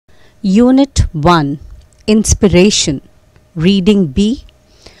Unit 1 Inspiration Reading B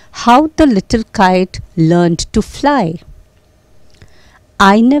How the Little Kite Learned to Fly.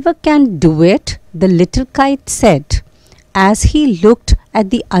 I never can do it, the little kite said, as he looked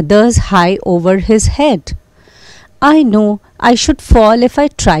at the others high over his head. I know I should fall if I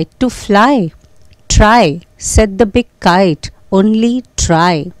tried to fly. Try, said the big kite, only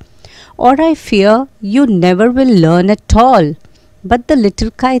try. Or I fear you never will learn at all. But the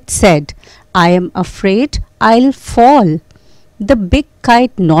little kite said, I am afraid I'll fall. The big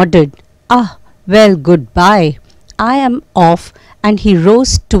kite nodded. Ah, well, goodbye. I am off, and he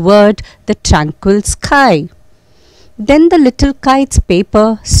rose toward the tranquil sky. Then the little kite's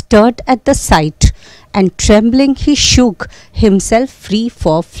paper stirred at the sight, and trembling he shook himself free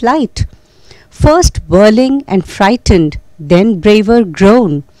for flight. First whirling and frightened, then braver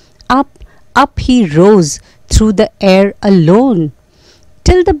grown, up he rose through the air alone,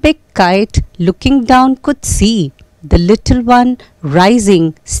 till the big kite, looking down, could see the little one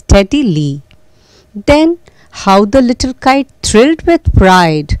rising steadily. Then how the little kite thrilled with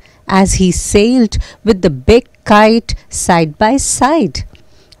pride as he sailed with the big kite side by side,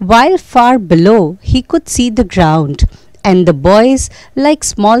 while far below he could see the ground and the boys like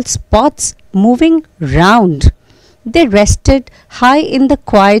small spots moving round. They rested high in the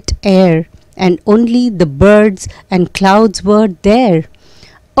quiet air, and only the birds and clouds were there.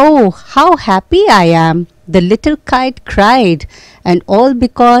 Oh, how happy I am, the little kite cried, and all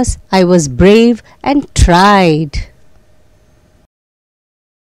because I was brave and tried.